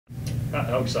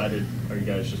How excited are you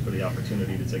guys just for the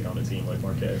opportunity to take on a team like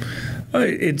Marquette?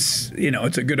 It's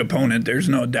it's a good opponent. There's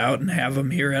no doubt, and have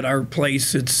them here at our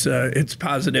place. It's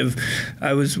positive.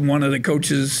 I was one of the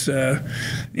coaches. A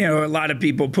lot of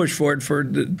people push for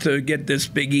it to get this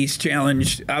Big East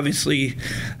challenge. Obviously.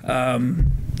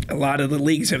 A lot of the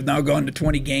leagues have now gone to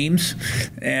 20 games,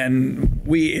 and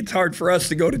it's hard for us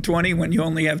to go to 20 when you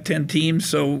only have 10 teams.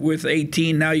 So with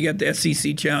 18 now, you got the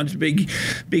SEC Challenge, Big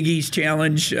East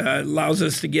Challenge allows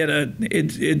us to get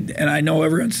and I know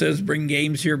everyone says bring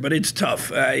games here, but it's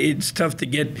tough. It's tough to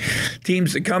get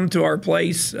teams to come to our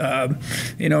place. So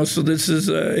this is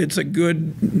it's a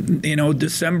good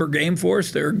December game for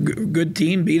us. They're a good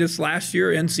team, beat us last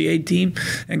year, NCAA team,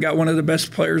 and got one of the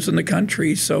best players in the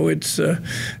country. So it's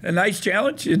a nice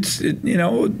challenge. It's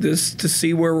this to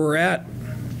see where we're at.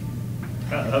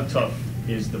 How tough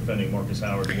is defending Marcus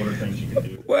Howard? What are things you can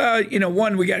do? Well,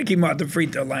 one, we got to keep him out the free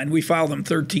throw line. We fouled him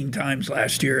 13 times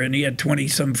last year, and he had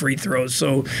 20-some free throws.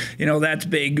 So, that's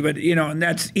big. But, and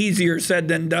that's easier said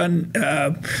than done.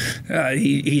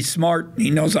 He's smart. He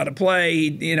knows how to play.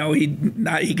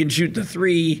 He can shoot the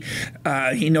three.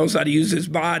 He knows how to use his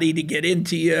body to get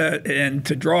into you and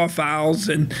to draw fouls.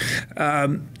 And,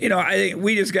 I think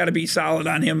we just got to be solid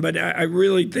on him. But I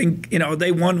really think,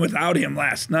 they won without him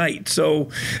last night. So,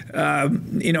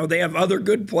 they have other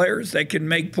good players that can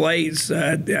make plays.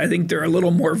 I think they're a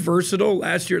little more versatile.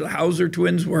 Last year, the Hauser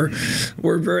twins were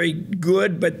very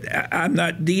good, but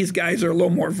these guys are a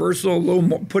little more versatile, a little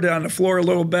more, put it on the floor a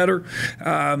little better.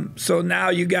 So now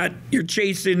you're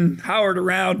chasing Howard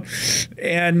around,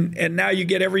 and now you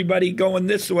get everybody going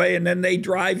this way, and then they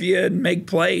drive you and make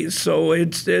plays. So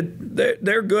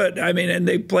they're good. I mean, and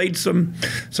they played some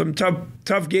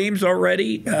tough games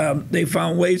already. They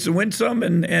found ways to win some,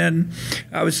 and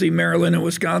obviously Maryland and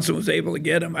Wisconsin was able to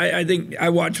get them. I think I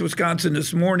watched Wisconsin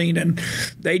this morning, and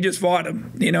they just fought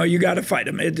them. You got to fight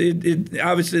them.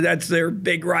 Obviously that's their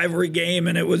big rivalry game,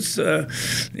 and it was a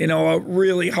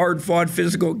really hard-fought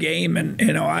physical game.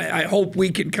 And I hope we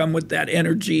can come with that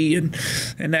energy and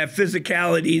that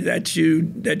physicality that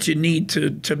you need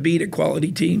to beat a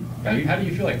quality team. How do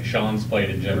you feel like Sean's played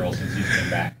in general since he's been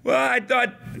back? Well, I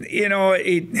thought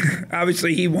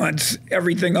obviously he wants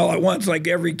everything all at once, like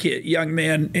every young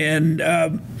man. And,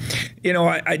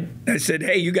 I said,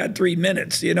 hey, you got 3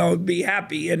 minutes, be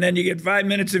happy. And then you get 5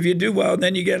 minutes if you do well, and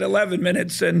then you get 11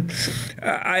 minutes. And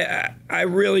I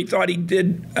really thought he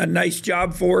did a nice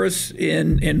job for us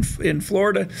in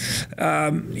Florida.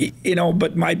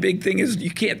 But my big thing is you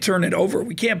can't turn it over.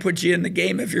 We can't put you in the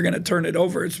game if you're going to turn it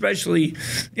over, especially,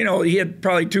 he had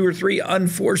probably 2 or 3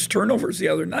 unforced turnovers the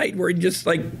other night where he just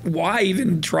why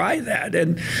even try that?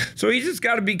 And so he's just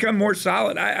got to become more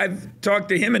solid. I've talked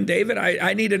to him and David.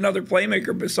 I need another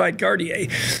playmaker beside Cartier,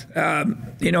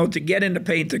 to get in the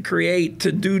paint, to create,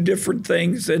 to do different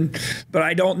things. But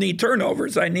I don't need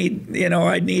turnovers. I need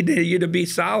you to be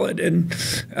solid. And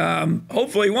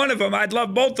hopefully one of them, I'd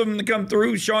love both of them to come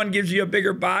through. Sean gives you a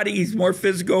bigger body. He's more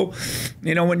physical.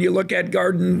 When you look at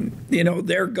Garden,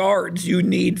 their guards, you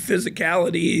need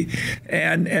physicality.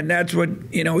 And that's what,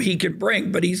 he can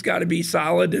bring. But he's got to be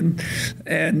solid.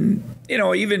 And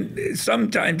even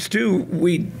sometimes,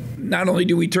 too, not only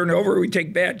do we turn over, we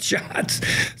take bad shots.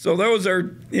 So those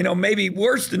are, maybe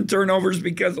worse than turnovers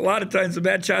because a lot of times the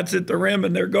bad shots hit the rim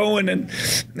and they're going, and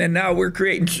now we're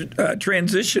creating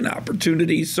transition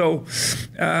opportunities. So,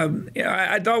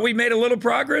 I thought we made a little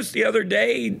progress the other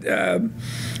day.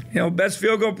 Best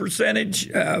field goal percentage,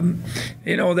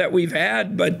 that we've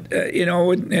had, but,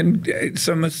 and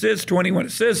some assists, 21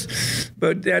 assists,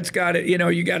 but that's got to,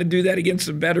 you got to do that against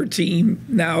a better team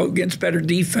now, against better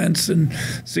defense, and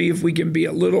see if we can be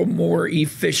a little more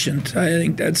efficient. I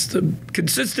think that's the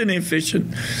consistent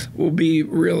efficient will be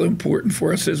real important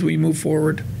for us as we move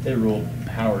forward. They ruled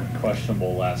Howard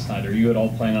questionable last night. Are you at all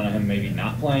planning on him maybe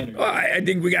not playing? Well, I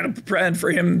think we got to plan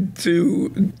for him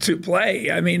to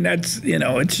play. I mean, that's,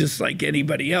 it's just like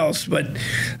anybody else. But,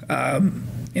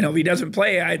 if he doesn't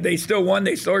play, they still won.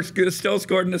 They still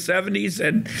scored in the 70s,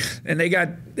 and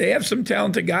they have some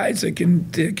talented guys that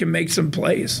can make some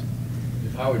plays.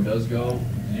 If Howard does go,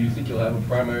 do you think you'll have a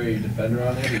primary defender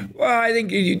on him? Well, I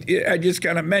think I just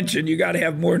kind of mentioned you got to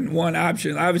have more than one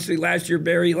option. Obviously, last year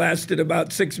Barry lasted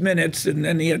about 6 minutes, and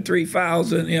then he had 3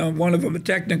 fouls, and one of them a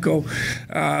technical.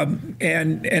 And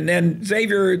then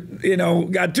Xavier,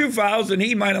 got 2 fouls, and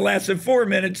he might have lasted 4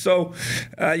 minutes. So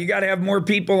you got to have more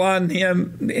people on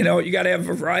him. You got to have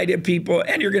a variety of people,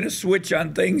 and you're going to switch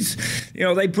on things.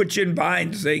 They put you in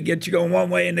binds. They get you going one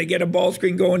way, and they get a ball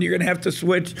screen going. You're going to have to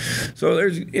switch. So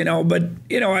there's, but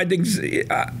I think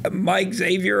Mike,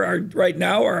 Xavier are right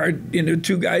now are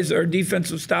two guys that are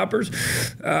defensive stoppers.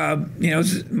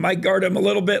 Mike guarded him a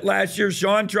little bit last year.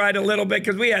 Sean tried a little bit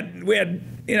because we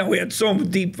had so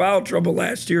deep foul trouble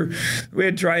last year. We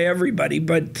had to try everybody,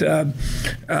 but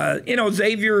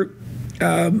Xavier.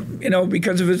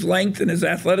 Because of his length and his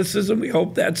athleticism, we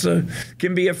hope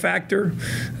can be a factor.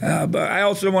 But I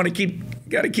also want to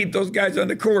got to keep those guys on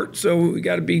the court, so we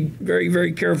got to be very,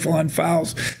 very careful on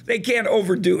fouls. They can't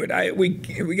overdo it.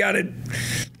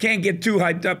 Can't get too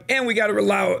hyped up, and we got to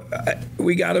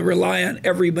rely on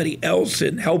everybody else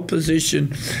in help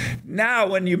position. Now,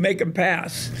 when you make them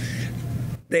pass,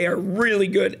 they are really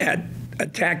good at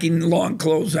attacking long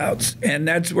closeouts, and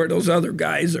that's where those other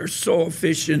guys are so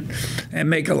efficient and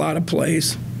make a lot of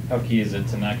plays. How key is it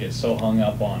to not get so hung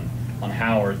up on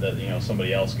Howard that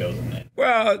somebody else goes in there?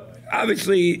 Well,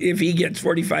 obviously, if he gets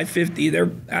 45, 50,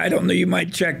 I don't know, you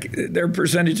might check their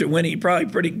percentage of winning, probably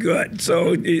pretty good.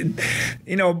 So,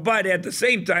 but at the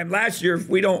same time, last year, if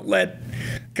we don't let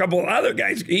a couple of other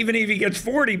guys, even if he gets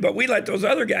 40, but we let those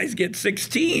other guys get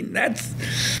 16,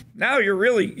 now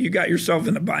you got yourself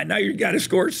in a bind. Now you got to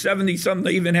score 70-something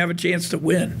to even have a chance to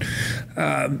win.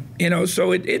 So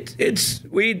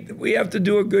we have to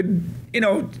do a good,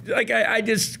 I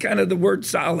just kind of the word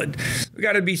solid. We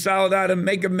got to be solid out of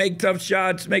make them make tough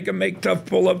shots, make them make tough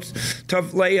pull-ups,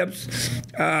 tough layups.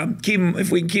 If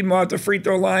we can keep them off the free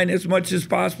throw line as much as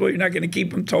possible, you're not going to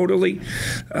keep them totally.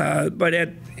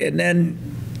 Then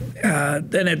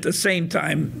at the same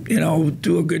time,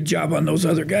 do a good job on those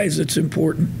other guys. It's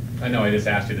important. I know I just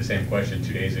asked you the same question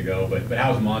 2 days ago, but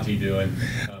how's Monty doing?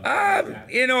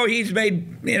 He's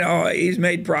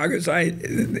made progress. I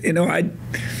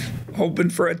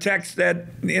hoping for a text that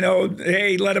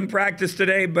hey, let him practice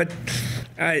today, but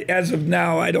as of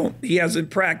now, he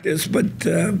hasn't practiced, but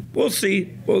we'll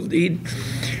see. I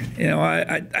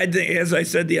think, as I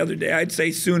said the other day, I'd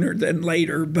say sooner than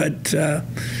later, but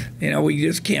we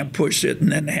just can't push it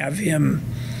and then have him,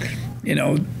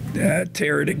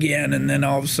 tear it again, and then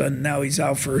all of a sudden now he's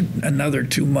out for another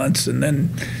 2 months, and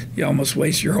then you almost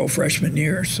waste your whole freshman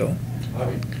year. So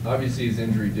obviously his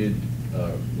injury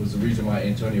was the reason why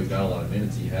Antonio got a lot of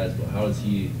minutes he has, but what has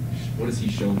he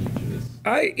shown you to this?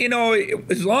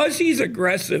 As long as he's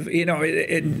aggressive,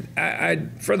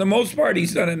 for the most part,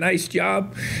 he's done a nice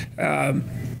job.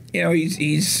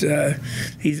 He's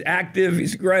active,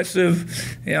 he's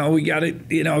aggressive. We got to,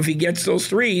 if he gets those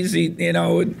threes, and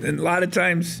a lot of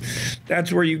times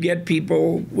that's where you get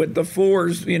people with the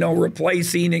fours,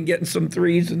 replacing and getting some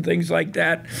threes and things like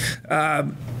that.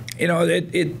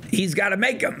 He's got to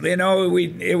make them.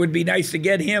 It would be nice to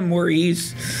get him where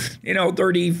he's,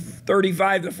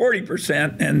 35 to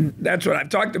 40%, and that's what I've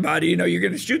talked about. You're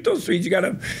going to shoot those threes. You got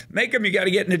to make them. You got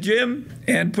to get in the gym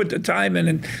and put the time in,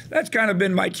 and that's kind of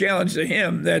been my challenge to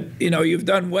him. That you've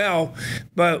done well,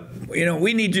 but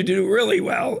we need you to do really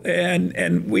well,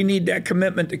 and we need that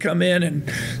commitment to come in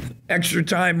and extra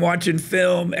time watching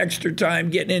film, extra time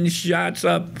getting in shots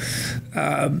up.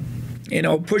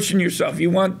 Pushing yourself. You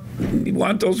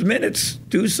want those minutes.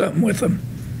 Do something with them.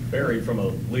 Barry, from a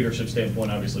leadership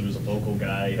standpoint, obviously was a vocal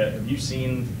guy. Have you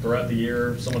seen throughout the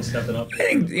year someone stepping up? I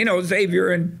think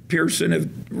Xavier and Pearson have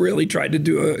really tried to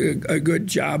do a good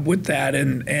job with that,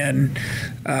 and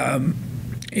I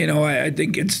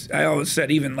think I always said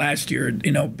even last year,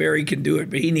 Barry can do it,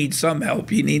 but he needs some help.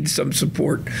 He needs some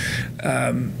support.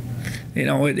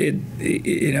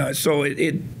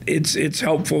 It's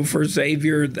helpful for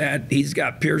Xavier that he's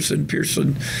got Pearson.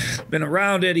 Pearson been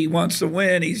around it. He wants to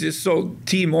win. He's just so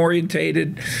team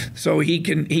orientated, so he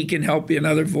can help you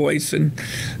another voice. And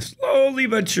slowly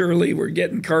but surely, we're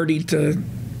getting Cardi to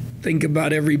think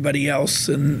about everybody else.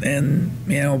 Obviously,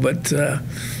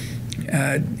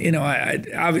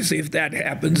 if that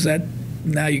happens, that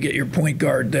now you get your point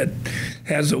guard that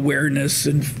has awareness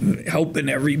and helping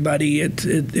everybody.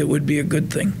 It would be a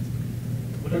good thing.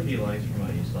 What have you liked from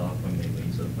what you saw from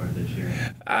Maine so far this year?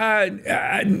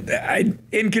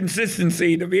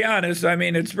 Inconsistency, to be honest. I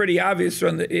mean, it's pretty obvious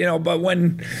from the, but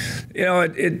when,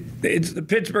 it's the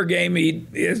Pittsburgh game, he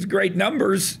has great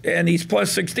numbers and he's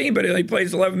plus 16, but he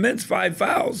plays 11 minutes, 5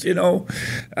 fouls, Then,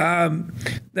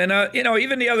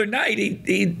 even the other night,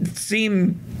 he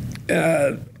seemed,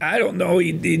 I don't know,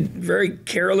 he very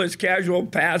careless, casual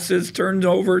passes,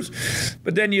 turnovers.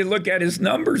 But then you look at his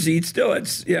numbers, he still had,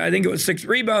 I think it was 6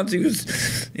 rebounds. He was,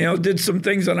 did some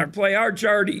things on our play art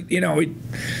chart.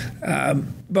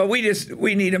 But we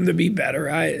need him to be better.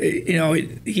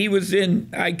 He was in,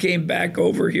 I came back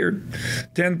over here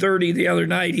 10:30 the other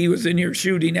night. He was in here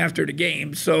shooting after the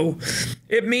game. So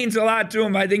it means a lot to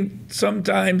him. I think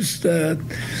sometimes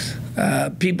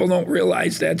people don't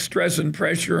realize that stress and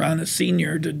pressure on a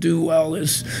senior to do well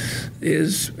is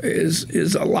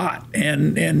a lot,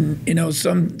 and you know,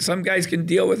 some guys can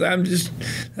deal with it.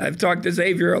 I've talked to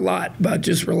Xavier a lot about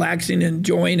just relaxing and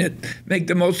enjoying it, make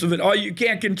the most of it. All you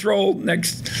can't control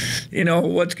you know,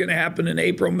 what's going to happen in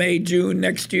April, May, June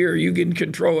next year. You can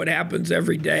control what happens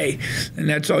every day, and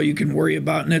that's all you can worry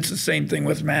about. And it's the same thing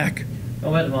with Mac.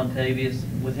 What about Montavious?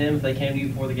 With him, if they came to you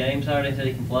before the game Saturday and said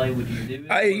he can play, would you do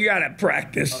it? You got to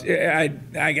practice. I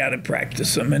got to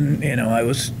practice him, and you know, I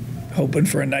was hoping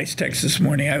for a nice text this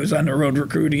morning. I was on the road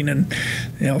recruiting, and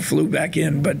you know, flew back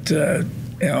in, but you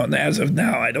know, as of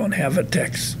now, I don't have a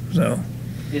text. So.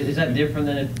 Is that different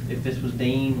than if this was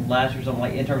Dean last year or something,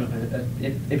 like in terms of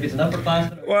if it's an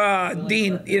upperclassman? Well,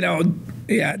 Dean, you know,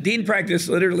 yeah, Dean practiced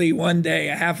literally one day,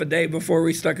 a half a day before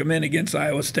we stuck him in against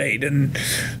Iowa State, and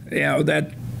you know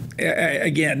that.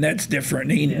 Again, that's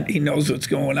different. He knows what's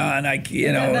going on.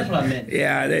 You know, that's what I meant.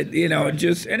 Yeah, you know,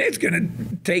 just, and it's going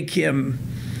to take him.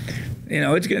 You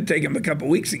know, it's going to take him a couple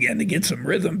weeks again to get some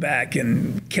rhythm back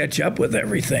and catch up with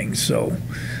everything. So,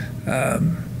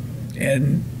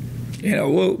 and you know,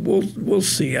 we'll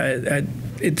see.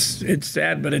 It's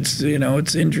sad, but it's, you know,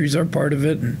 it's injuries are part of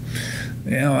it, and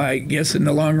you know, I guess in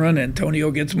the long run, Antonio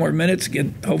gets more minutes,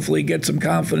 hopefully get some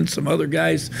confidence. Some other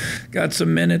guys got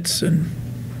some minutes, and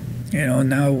you know,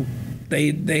 now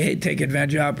they take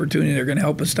advantage of opportunity. They're going to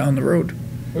help us down the road.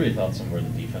 What are your thoughts on where the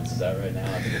defense is at right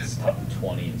now? I think it's top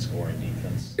 20 in scoring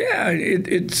defense. Yeah,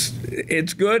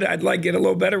 it's good. I'd like to get a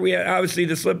little better. We had obviously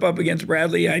the slip up against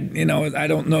Bradley. I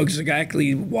don't know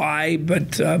exactly why,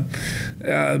 but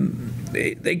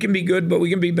they can be good, but we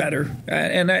can be better.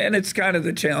 And it's kind of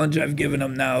the challenge I've given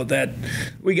them now, that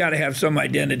we got to have some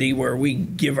identity where we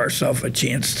give ourselves a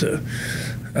chance to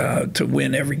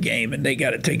win every game, and they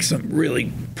got to take some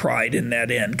really pride in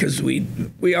that end, because we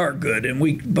are good, and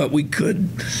we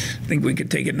think we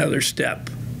could take another step.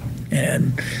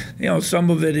 And you know, some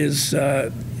of it is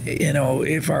you know,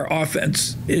 if our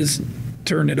offense is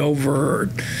turn it over or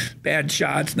bad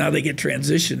shots, now they get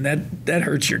transition, that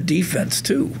hurts your defense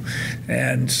too.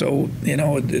 And so, you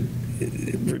know,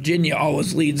 Virginia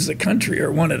always leads the country,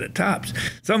 or one of the tops.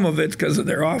 Some of it's because of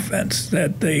their offense,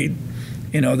 that they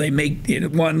make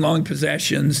one long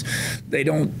possessions. They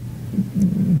don't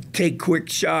take quick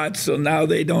shots, so now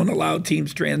they don't allow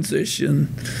teams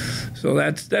transition. So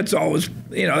that's always,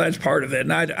 you know, that's part of it.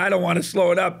 And I don't want to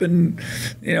slow it up, and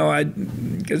you know,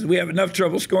 because we have enough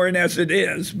trouble scoring as it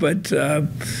is. But you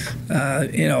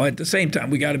know, at the same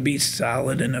time, we got to be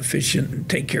solid and efficient and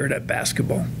take care of that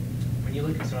basketball. When you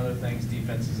look at some other things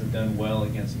defenses have done well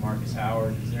against Marcus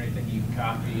Howard, is there anything you can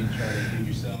copy and try to do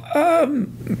yourself?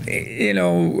 You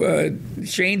know,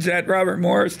 Shane's at Robert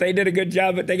Morris. They did a good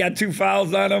job, but they got 2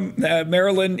 fouls on them.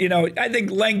 Maryland, you know, I think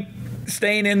length,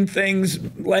 staying in things,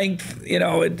 length, you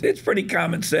know, it's pretty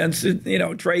common sense. You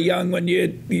know, Trey Young, when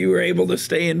you were able to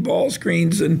stay in ball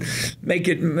screens and make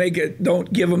it,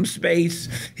 don't give him space.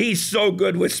 He's so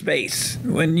good with space.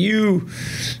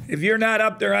 If you're not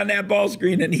up there on that ball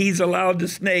screen and he's allowed to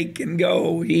snake and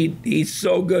go, he's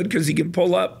so good, because he can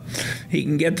pull up, he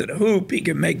can get to the hoop, he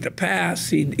can make the pass.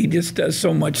 He just does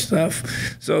so much stuff.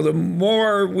 So the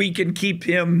more we can keep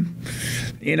him,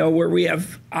 you know, where we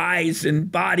have eyes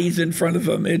and bodies in front of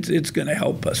him, it's going to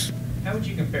help us. How would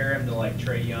you compare him to like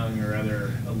Trey Young or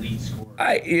other elite scorers?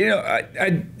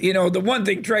 You know, the one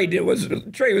thing Trey did was,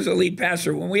 Trey was a lead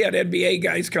passer. When we had NBA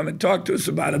guys come and talk to us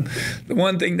about him, the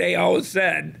one thing they always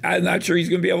said, I'm not sure he's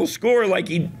going to be able to score like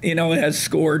he, you know, has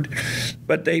scored,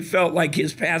 but they felt like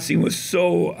his passing was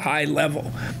so high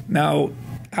level. Now,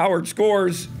 Howard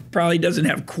scores, probably doesn't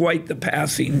have quite the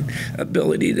passing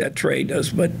ability that Trey does,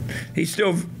 but he's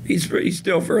still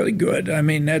really good. I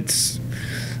mean, that's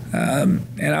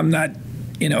and I'm not,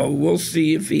 you know, we'll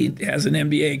see if he has an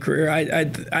NBA career.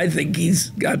 I think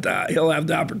he'll have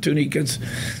the opportunity, because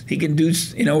he can do,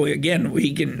 you know, again,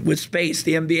 he can, with space.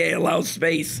 The NBA allows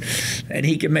space, and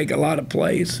he can make a lot of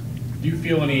plays. Do you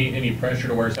feel any pressure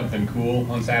to wear something cool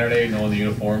on Saturday, knowing the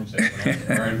uniforms that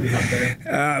we're wearing out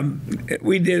there?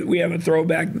 We have a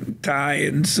throwback tie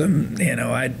and some, you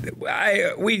know,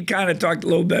 we kind of talked a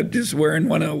little bit just wearing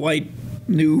one of the white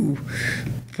new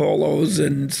polos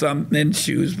and some men's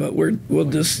shoes, but we'll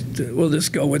just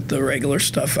go with the regular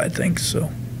stuff, I think.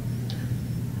 So.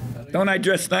 Don't I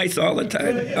dress nice all the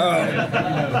time?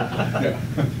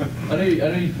 I know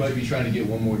you might be trying to get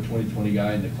one more 2020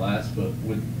 guy in the class, but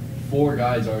with 4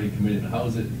 guys already committed,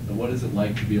 what is it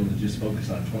like to be able to just focus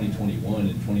on 2021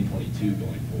 and 2022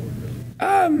 going forward, really?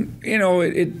 You know,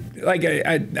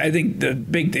 I think the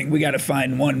big thing, we got to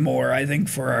find one more. I think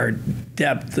for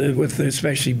depth with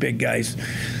especially big guys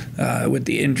with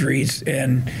the injuries,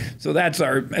 and so that's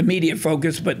our immediate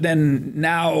focus. But then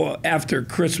now after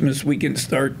Christmas, we can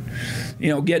start,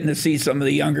 getting to see some of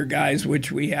the younger guys,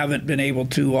 which we haven't been able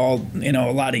to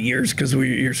a lot of years because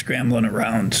you're scrambling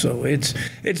around. So it's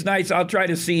nice. I'll try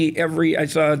to see I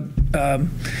saw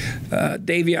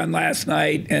Davion last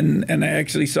night, and I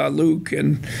actually saw Luke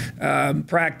and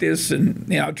practice, and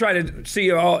we'll try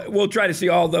to see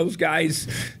all those guys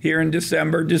here in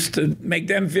December just to make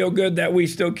them feel good that we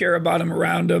still care about them,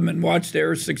 around them, and watch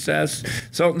their success.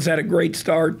 Sultan's had a great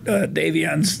start.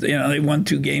 Davion's, they won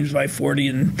 2 games by 40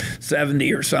 and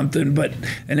 70 or something,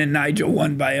 and then Nigel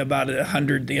won by about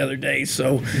 100 the other day.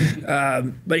 So,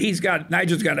 but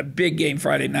Nigel's got a big game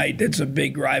Friday night. It's a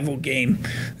big rival game,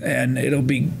 and it'll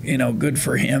be good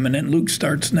for him. And then Luke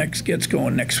gets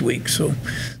going next week. So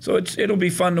it'll be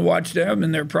fun to watch them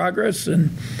and their progress.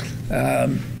 And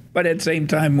but at the same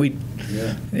time,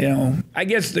 I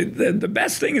guess the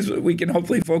best thing is we can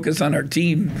hopefully focus on our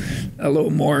team a little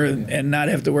more and not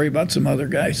have to worry about some other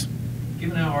guys.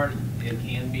 Given how hard it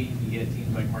can be to get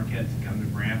teams like Marquette to come to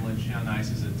Bramlage, how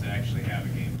nice is it to actually have a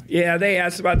game? Yeah, they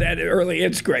asked about that early.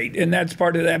 It's great, and that's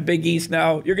part of that Big East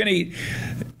now.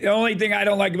 The only thing I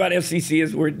don't like about FCC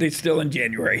is they're still in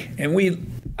January, and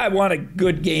I want a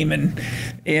good game in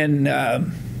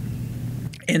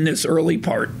this early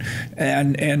part,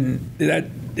 and that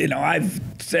I've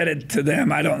said it to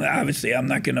them. Obviously I'm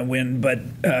not going to win, but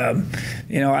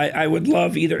I would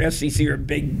love either SEC or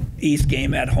Big East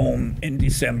game at home in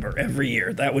December every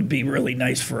year. That would be really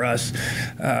nice for us,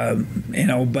 but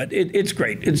it's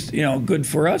great. It's good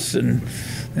for us, and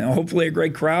hopefully a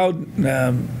great crowd,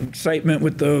 excitement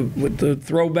with the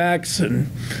throwbacks, and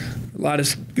a lot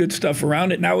of good stuff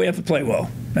around it. Now we have to play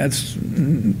well. That's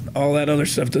all that other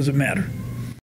stuff doesn't matter.